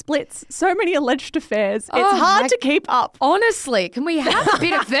many splits, so many alleged affairs. Oh, It's hard to keep up. Honestly, can we have a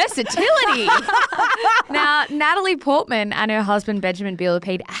bit of versatility? Now, Natalie Portman and her husband Benjamin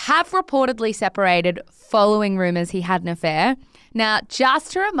Millepied have reportedly separated following rumours he had an affair. Now,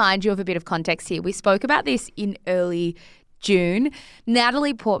 just to remind you of a bit of context here, we spoke about this in early June.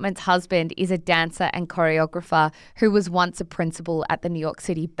 Natalie Portman's husband is a dancer and choreographer who was once a principal at the New York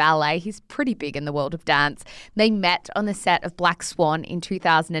City Ballet. He's pretty big in the world of dance. They met on the set of Black Swan in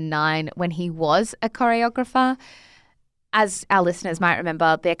 2009 when he was a choreographer. As our listeners might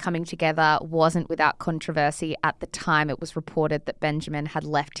remember, their coming together wasn't without controversy. At the time, it was reported that Benjamin had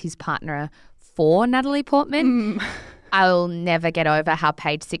left his partner for Natalie Portman. I'll never get over how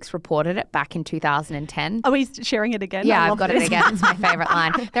Page 6 reported it back in 2010. Are we sharing it again? Yeah, I I've love got this. it again. It's my favourite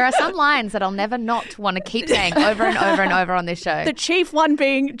line. There are some lines that I'll never not want to keep saying over and over and over on this show. The chief one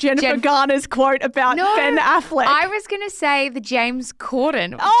being Jennifer Garner's quote about Ben Affleck. I was going to say the James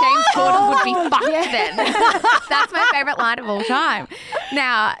Corden. James Corden would be fucked then. That's my favourite line of all time.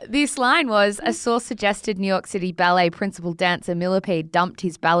 Now, this line was, a source suggested New York City Ballet principal dancer Millipede dumped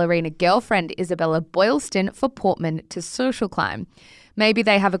his ballerina girlfriend Isabella Boylston for Portman to social climb. Maybe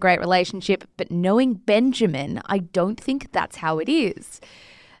they have a great relationship, but knowing Benjamin, I don't think that's how it is.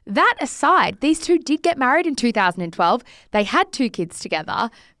 That aside, these two did get married in 2012. They had 2 kids together.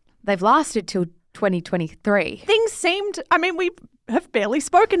 They've lasted till 2023. Things seemed, I mean, we have barely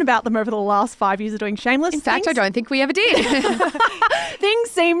spoken about them over the last 5 years of doing Shameless. In fact, I don't think we ever did.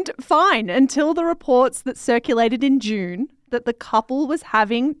 Things seemed fine until the reports that circulated in June that the couple was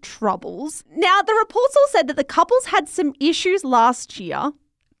having troubles. Now, the reports all said that the couples had some issues last year,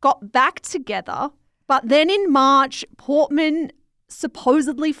 got back together, but then in March, Portman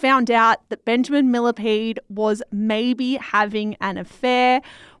supposedly found out that Benjamin Millipede was maybe having an affair.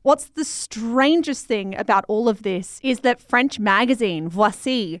 What's the strangest thing about all of this is that French magazine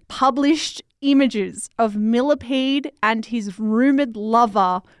Voici published images of Millipede and his rumoured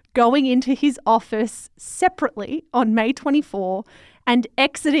lover going into his office separately on May 24 and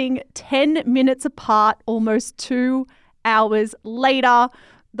exiting 10 minutes apart almost 2 hours later.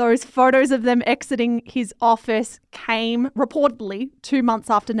 Those photos of them exiting his office came reportedly 2 months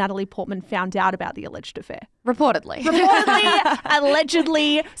after Natalie Portman found out about the alleged affair. Reportedly.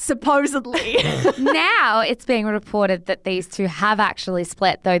 Allegedly, supposedly. Now it's being reported that these two have actually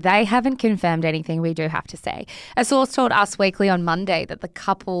split, though they haven't confirmed anything, we do have to say. A source told Us Weekly on Monday that the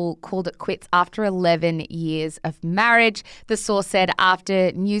couple called it quits after 11 years of marriage. The source said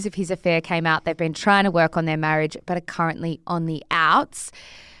after news of his affair came out, they've been trying to work on their marriage but are currently on the outs.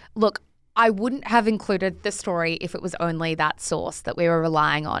 Look, I wouldn't have included the story if it was only that source that we were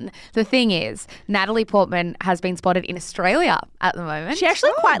relying on. The thing is, Natalie Portman has been spotted in Australia at the moment. She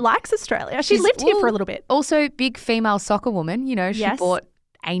actually quite likes Australia. She lived here for a little bit. Also, big female soccer woman. You know, she Yes. bought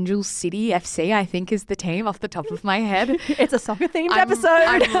Angel City FC, I think is the team off the top of my head. It's a soccer-themed episode.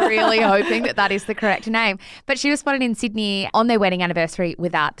 I'm really hoping that that is the correct name. But she was spotted in Sydney on their wedding anniversary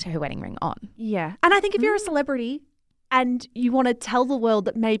without her wedding ring on. Yeah. And I think if you're a celebrity and you want to tell the world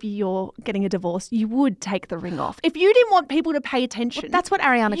that maybe you're getting a divorce, you would take the ring off. If you didn't want people to pay attention, That's what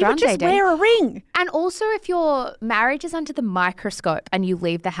Ariana you would Grande just did. wear a ring. And also, if your marriage is under the microscope and you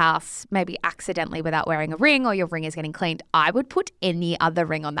leave the house maybe accidentally without wearing a ring or your ring is getting cleaned, I would put any other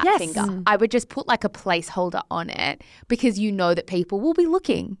ring on that Yes. finger. I would just put like a placeholder on it because you know that people will be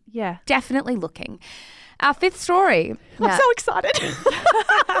looking, Yeah. definitely looking. Our 5th story. I'm so excited.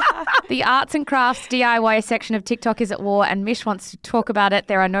 The arts and crafts DIY section of TikTok is at war and Mish wants to talk about it.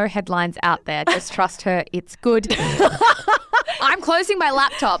 There are no headlines out there. Just trust her. It's good. I'm closing my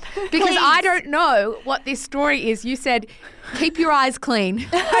laptop because I don't know what this story is. You said, keep your eyes clean.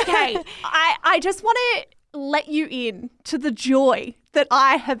 Okay. I just want to let you in to the joy that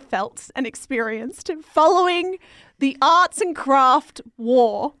I have felt and experienced following the arts and craft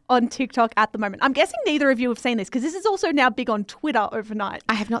war on TikTok at the moment. I'm guessing neither of you have seen this because this is also now big on Twitter overnight.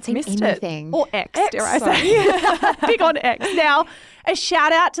 I have not seen Missed it. anything. Or X, dare I say. Big on X. Now, a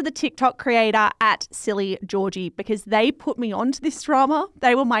shout out to the TikTok creator at Silly Georgie because they put me onto this drama.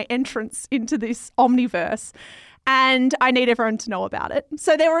 They were my entrance into this omniverse and I need everyone to know about it.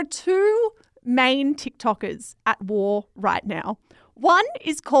 So there are 2 main TikTokers at war right now. One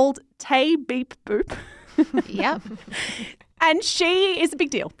is called Tay Beep Boop. Yep. And she is a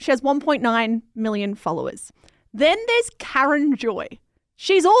big deal. She has 1.9 million followers. Then there's Karen Joy.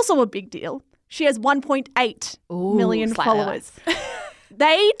 She's also a big deal. She has 1.8 million slap followers.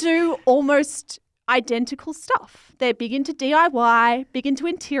 They do almost identical stuff. They're big into DIY, big into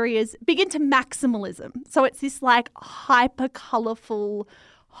interiors, big into maximalism. So it's this like hyper colourful,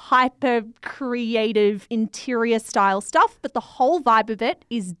 hyper creative interior style stuff. But the whole vibe of it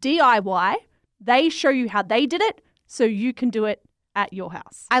is DIY. They show you how they did it so you can do it at your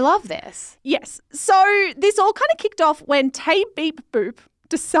house. I love this. Yes. So this all kind of kicked off when Tay Beep Boop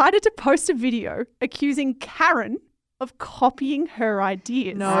decided to post a video accusing Karen of copying her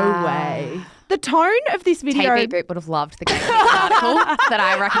ideas. No way. The tone of this video... Tay Beep Boop would have loved the Game News article that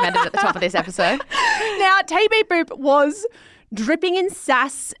I recommended at the top of this episode. Now, Tay Beep Boop was dripping in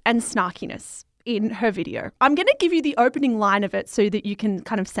sass and snarkiness in her video. I'm going to give you the opening line of it so that you can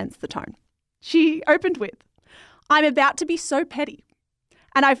kind of sense the tone. She opened with, "I'm about to be so petty.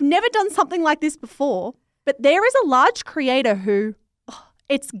 And I've never done something like this before, but there is a large creator who,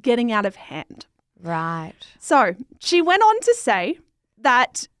 it's getting out of hand." Right. So she went on to say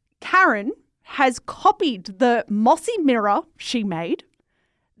that Karen has copied the mossy mirror she made,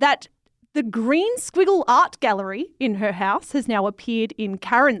 that the green squiggle art gallery in her house has now appeared in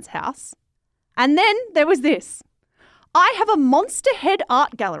Karen's house. And then there was this. "I have a monster head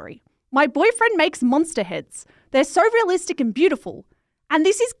art gallery. My boyfriend makes monster heads. They're so realistic and beautiful. And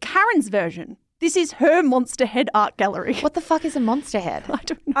this is Karen's version. This is her monster head art gallery. What the fuck is a monster head? I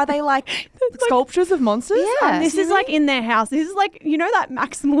don't know. Are they like sculptures of monsters? Yeah. This is like in their house. This is like, you know, that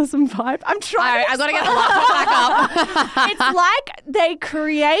maximalism vibe. I'm trying. I've got to get the laptop back up. It's like they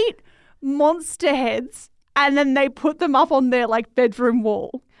create monster heads and then they put them up on their like bedroom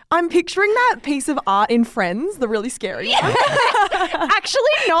wall. I'm picturing that piece of art in Friends, the really scary one.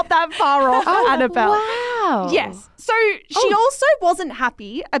 Actually, not that far off, Annabelle. Wow. Yes. So she also wasn't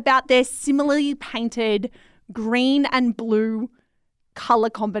happy about their similarly painted green and blue colour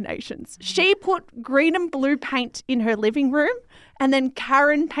combinations. She put green and blue paint in her living room and then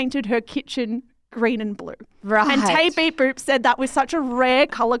Karen painted her kitchen green and blue. Right. And Tay Beep Boop said that was such a rare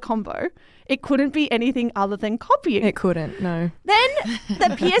colour combo, it couldn't be anything other than copying. It couldn't, no. Then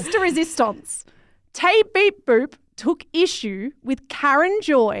the pièce de résistance. Tay Beep Boop took issue with Karen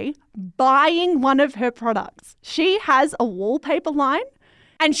Joy buying one of her products. She has a wallpaper line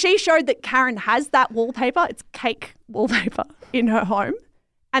and she showed that Karen has that wallpaper, it's cake wallpaper, in her home.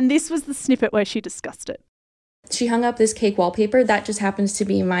 And this was the snippet where she discussed it. She hung up this cake wallpaper. That just happens to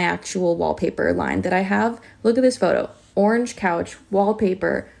be my actual wallpaper line that I have. Look at this photo. Orange couch,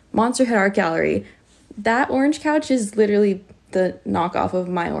 wallpaper, Monster Head Art Gallery. That orange couch is literally the knockoff of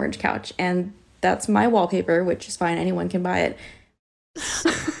my orange couch. And that's my wallpaper, which is fine. Anyone can buy it.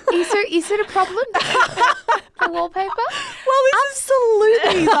 Is it a problem? The wallpaper? Well,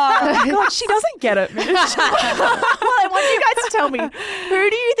 absolutely though. God, she doesn't get it, Mitch. Well, I want you guys to tell me, who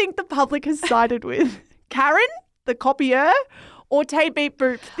do you think the public has sided with? Karen, the copier, or Tay Beep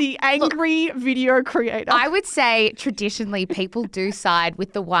Boop, the angry video creator? I would say traditionally people do side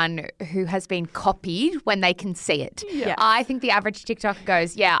with the one who has been copied when they can see it. Yeah. I think the average TikToker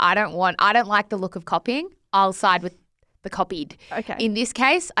goes, yeah, I don't like the look of copying. I'll side with the copied. Okay. In this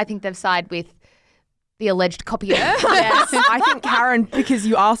case, I think they've sided with the alleged copier. Yes, I think Karen, because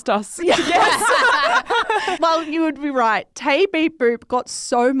you asked us. Yes. Well, you would be right. Tay Beep Boop got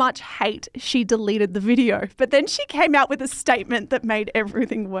so much hate, she deleted the video. But then she came out with a statement that made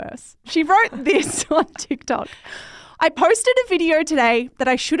everything worse. She wrote this on TikTok. I posted a video today that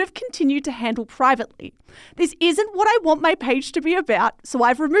I should have continued to handle privately. This isn't what I want my page to be about, so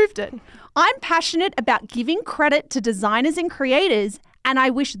I've removed it. I'm passionate about giving credit to designers and creators, and I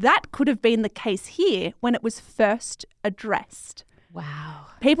wish that could have been the case here when it was first addressed. Wow.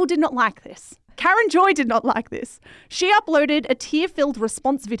 People did not like this. Karen Joy did not like this. She uploaded a tear-filled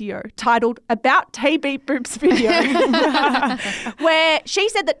response video titled About Tay Beep Boop's video, where she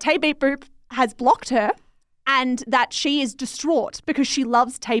said that Tay Beep Boop has blocked her and that she is distraught because she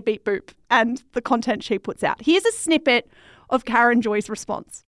loves Tay Beep Boop and the content she puts out. Here's a snippet of Karen Joy's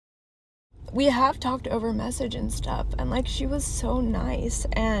response. We have talked over message and stuff, and like she was so nice,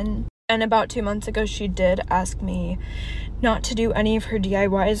 and about 2 months ago she did ask me not to do any of her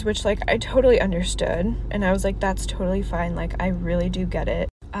DIYs, which like I totally understood, and I was like, that's totally fine, like I really do get it.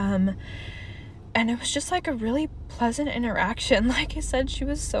 And it was just like a really pleasant interaction. Like I said, she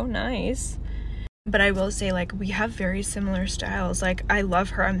was so nice. But I will say, like, we have very similar styles. Like, I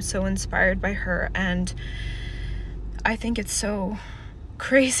love her, I'm so inspired by her, and I think it's so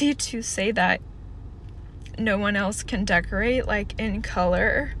crazy to say that no one else can decorate like in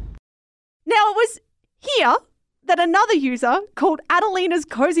color. Now, it was here that another user called Adelina's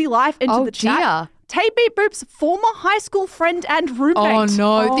Cozy Life into the chat. Tay Beep Boop's former high school friend and roommate. Oh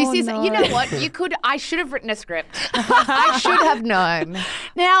no, Oh, this is, no. you know what, I should have written a script. I should have known.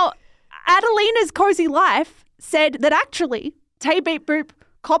 Now, Adelina's Cozy Life said that actually Tay Beep Boop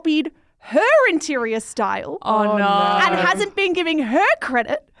copied her interior style and hasn't been giving her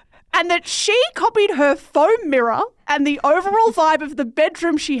credit, and that she copied her foam mirror and the overall vibe of the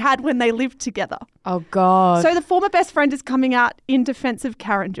bedroom she had when they lived together. Oh God. So the former best friend is coming out in defense of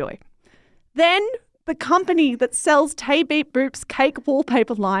Karen Joy. Then the company that sells Tay Beep Boop's cake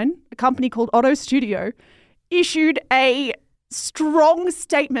wallpaper line, a company called Otto Studio, issued a strong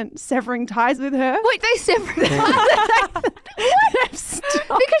statement severing ties with her. Wait, they separated.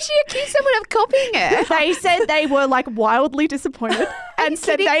 Because she accused someone of copying it. They said they were like wildly disappointed and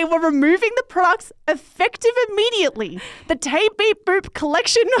said they were removing the products effective immediately. The Tay Beep Boop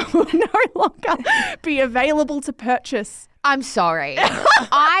collection will no longer be available to purchase. I'm sorry.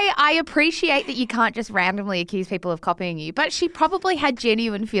 I appreciate that you can't just randomly accuse people of copying you, but she probably had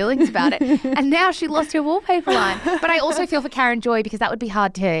genuine feelings about it. And now she lost her wallpaper line. But I also feel for Karen Joy because that would be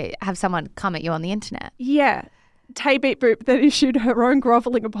hard to have someone come at you on the internet. Yeah. Tay Beep Boop then issued her own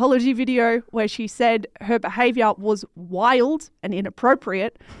grovelling apology video where she said her behaviour was wild and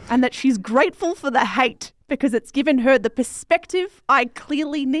inappropriate and that she's grateful for the hate because it's given her the perspective I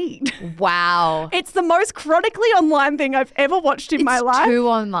clearly need. Wow. It's the most chronically online thing I've ever watched in my life. Too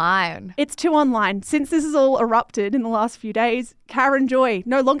online. It's too online. Since this has all erupted in the last few days, Karen Joy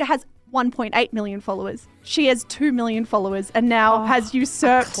no longer has 1.8 million followers. She has 2 million followers and now has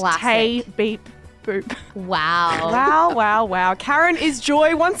usurped Tay Beep Boop. Wow. Wow. Karen is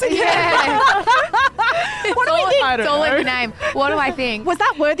Joy once again. Yeah. What do we think? I don't It's all know. in the name. What do I think? Was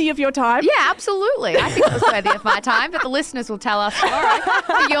that worthy of your time? Yeah, absolutely. I think it was worthy of my time, but the listeners will tell us tomorrow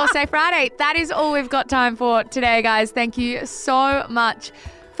for Your Say Friday. That is all we've got time for today, guys. Thank you so much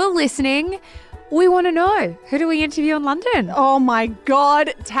for listening. We want to know, who do we interview in London? Oh my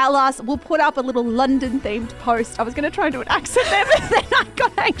God, tell us. We'll put up a little London-themed post. I was going to try and do an accent there, but then I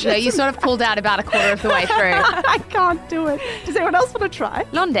got anxious. Yeah, you sort of pulled out about a quarter of the way through. I can't do it. Does anyone else want to try?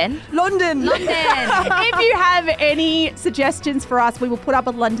 London. London. If you have any suggestions for us, we will put up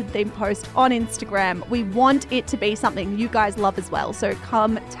a London-themed post on Instagram. We want it to be something you guys love as well. So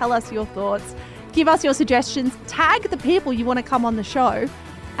come tell us your thoughts. Give us your suggestions. Tag the people you want to come on the show.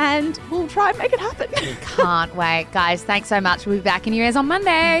 And we'll try and make it happen. Can't wait. Guys, thanks so much. We'll be back in your ears on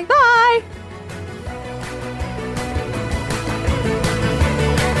Monday. Bye.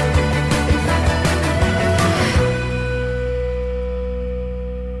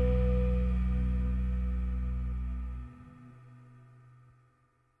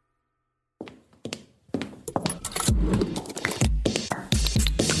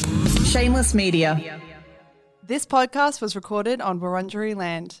 Shameless Media. This podcast was recorded on Wurundjeri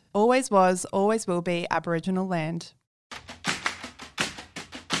land. Always was, always will be Aboriginal land.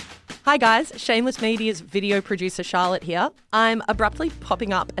 Hi guys, Shameless Media's video producer Charlotte here. I'm abruptly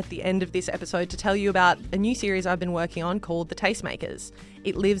popping up at the end of this episode to tell you about a new series I've been working on called The Tastemakers.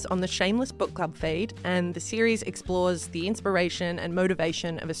 It lives on the Shameless Book Club feed, and the series explores the inspiration and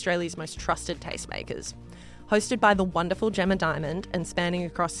motivation of Australia's most trusted tastemakers. Hosted by the wonderful Gemma Diamond and spanning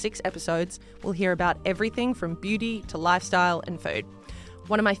across 6 episodes, we'll hear about everything from beauty to lifestyle and food.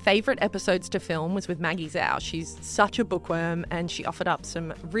 One of my favourite episodes to film was with Maggie Zhao. She's such a bookworm and she offered up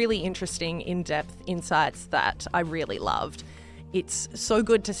some really interesting, in-depth insights that I really loved. It's so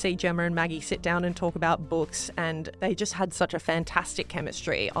good to see Gemma and Maggie sit down and talk about books, and they just had such a fantastic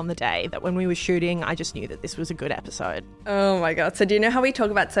chemistry on the day that when we were shooting, I just knew that this was a good episode. Oh my God. So do you know how we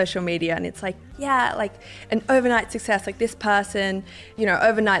talk about social media and it's like, yeah, like an overnight success, like this person, you know,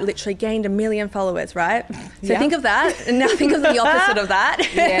 overnight literally gained 1 million followers, right? So think of that and now think of the opposite of that.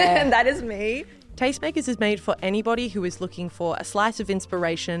 And that is me. Tastemakers is made for anybody who is looking for a slice of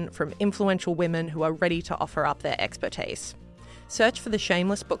inspiration from influential women who are ready to offer up their expertise. Search for the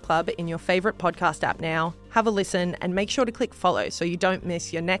Shameless Book Club in your favourite podcast app now, have a listen, and make sure to click follow so you don't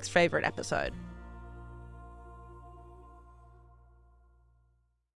miss your next favourite episode.